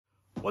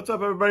What's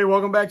up, everybody?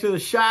 Welcome back to the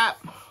shop.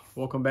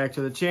 Welcome back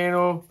to the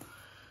channel.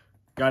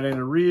 Got in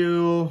a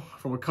reel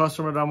from a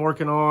customer that I'm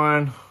working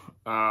on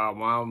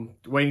while I'm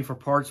waiting for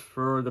parts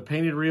for the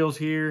painted reels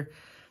here.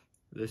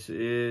 This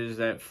is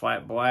that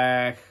flat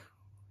black,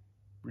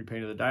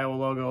 repainted the Daiwa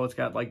logo. It's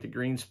got like the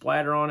green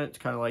splatter on it. It's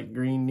kind of like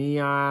green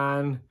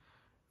neon,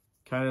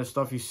 kind of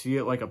stuff you see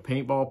at like a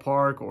paintball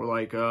park or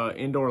like a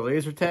indoor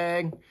laser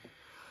tag.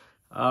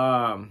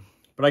 But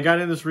I got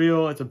in this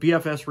reel. It's a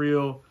BFS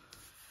reel.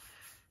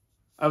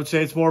 I would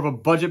say it's more of a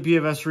budget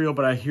BFS reel,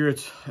 but I hear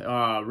it's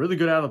really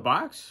good out of the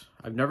box.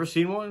 I've never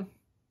seen one.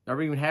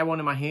 Never even had one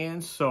in my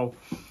hands. So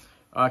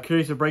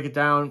curious to break it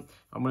down.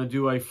 I'm going to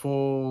do a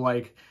full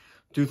like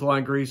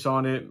Dutheline grease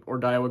on it or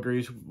Daiwa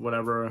grease,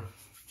 whatever.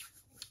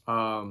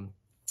 I'm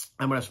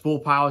going to spool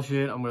polish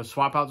it. I'm going to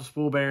swap out the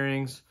spool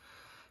bearings.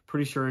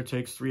 Pretty sure it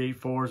takes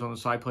 3/8/4s on the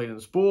side plate and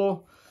the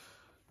spool.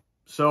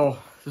 So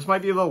this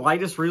might be the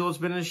lightest reel that's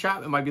been in the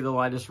shop. It might be the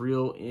lightest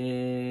reel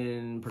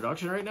in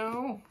production right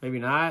now. Maybe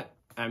not.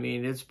 I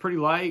mean, it's pretty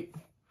light.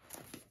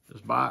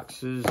 This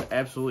box is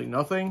absolutely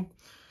nothing.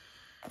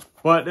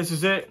 But this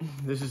is it.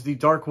 This is the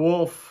Dark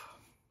Wolf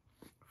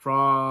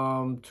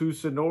from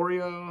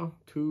Tusinoya,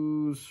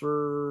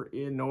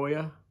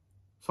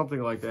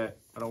 something like that.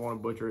 I don't want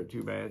to butcher it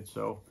too bad.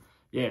 So,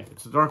 yeah,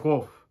 it's the Dark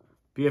Wolf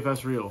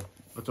BFS reel.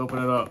 Let's open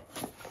it up.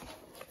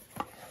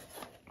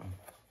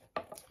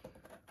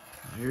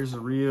 Here's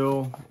the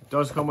reel. It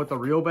does come with a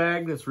reel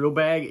bag. This reel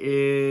bag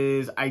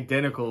is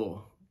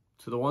identical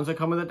to the ones that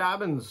come in the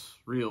Dobyns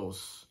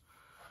reels,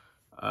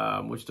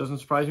 which doesn't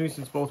surprise me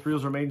since both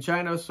reels are made in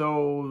China.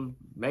 So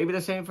maybe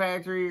the same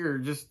factory or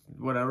just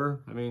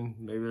whatever. I mean,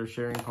 maybe they're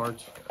sharing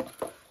parts.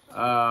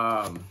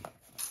 But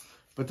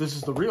this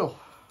is the reel.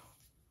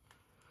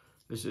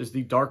 This is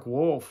the Dark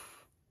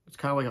Wolf. It's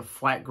kind of like a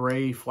flat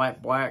gray,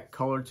 flat black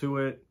color to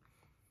it.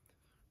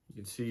 You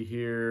can see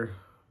here.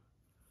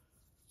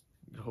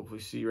 Hopefully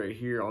see right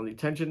here on the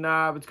tension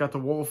knob. It's got the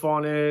wolf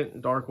on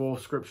it. Dark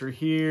Wolf scripture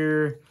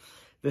here.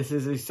 This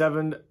is a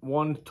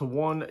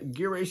 7:1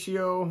 gear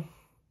ratio.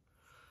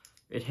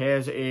 It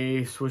has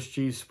a Swiss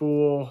cheese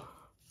spool.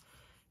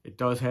 It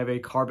does have a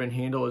carbon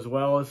handle as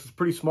well. This is a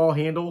pretty small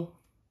handle.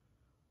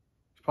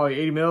 It's probably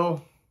 80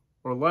 mil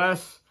or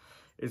less.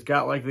 It's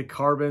got like the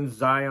carbon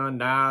Zion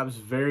knobs,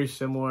 very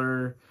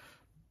similar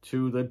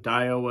to the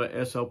Daiwa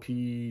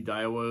SLP,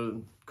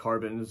 Daiwa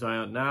carbon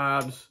Zion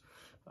knobs.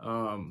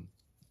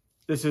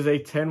 This is a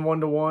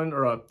 10:1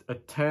 or a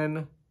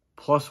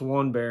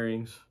 10+1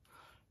 bearings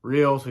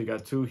reel. So you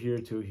got 2 here,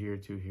 2 here,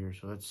 2 here.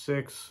 So that's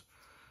 6,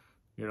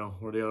 you know,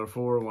 where the other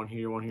 4, 1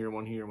 here, 1 here,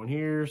 1 here, 1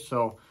 here.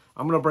 So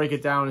I'm going to break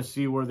it down and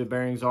see where the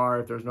bearings are.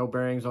 If there's no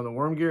bearings on the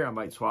worm gear, I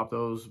might swap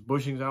those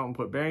bushings out and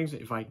put bearings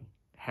if I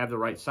have the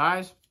right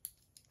size.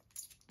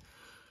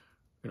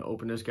 I'm going to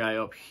open this guy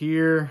up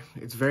here.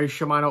 It's very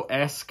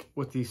Shimano-esque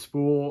with the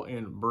spool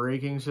and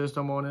braking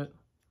system on it.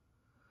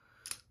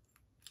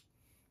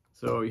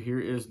 So here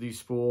is the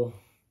spool.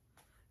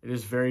 It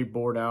is very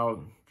bored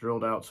out,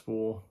 drilled out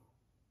spool.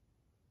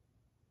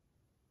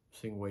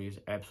 This thing weighs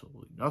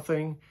absolutely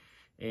nothing.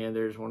 And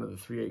there's one of the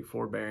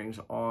 3/8/4 bearings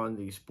on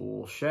the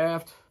spool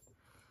shaft.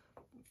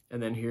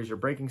 And then here's your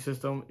braking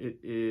system.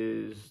 It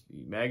is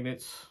the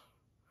magnets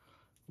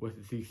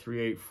with the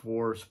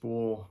 3/8/4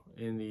 spool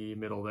in the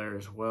middle there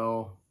as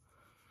well.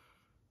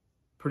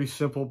 Pretty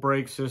simple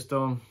brake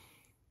system.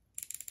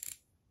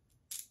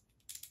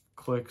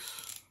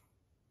 Clicks.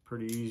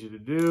 Pretty easy to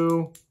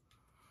do,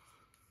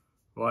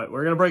 but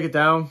we're gonna break it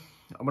down.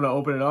 I'm gonna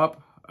open it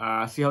up,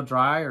 see how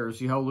dry or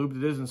see how lubed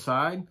it is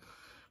inside.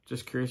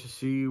 Just curious to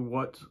see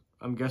what,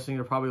 I'm guessing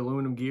they're probably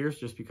aluminum gears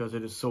just because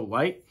it is so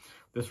light.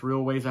 This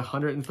reel weighs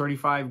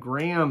 135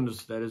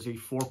 grams. That is a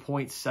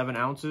 4.7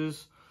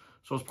 ounces.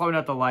 So it's probably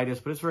not the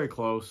lightest, but it's very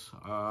close.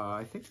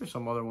 I think there's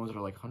some other ones that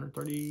are like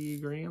 130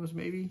 grams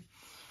maybe,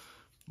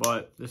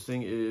 but this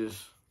thing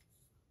is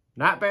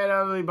not bad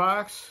out of the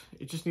box.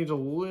 It just needs a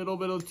little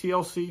bit of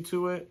TLC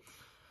to it.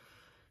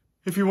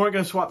 If you weren't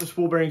going to swap the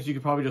spool bearings, you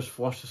could probably just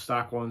flush the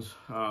stock ones.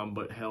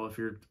 But hell, if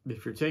you're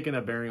taking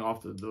a bearing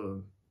off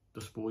the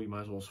spool, you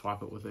might as well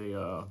swap it with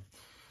a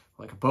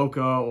like a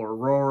Boca or a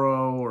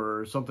Roro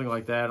or something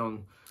like that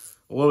on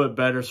a little bit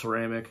better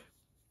ceramic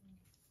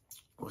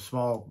with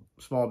small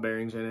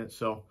bearings in it.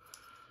 So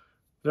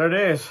there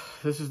it is.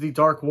 This is the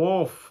Dark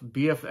Wolf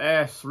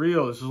BFS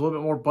reel. This is a little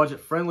bit more budget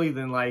friendly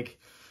than like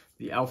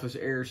the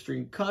Alphas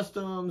Airstream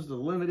Customs, the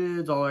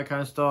Limiteds, all that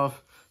kind of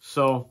stuff.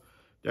 So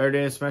there it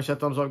is. Smash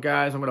that thumbs up,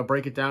 guys. I'm going to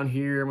break it down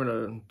here. I'm going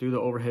to do the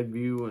overhead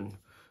view and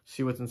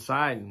see what's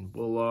inside. And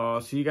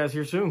we'll see you guys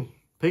here soon.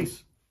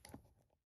 Peace.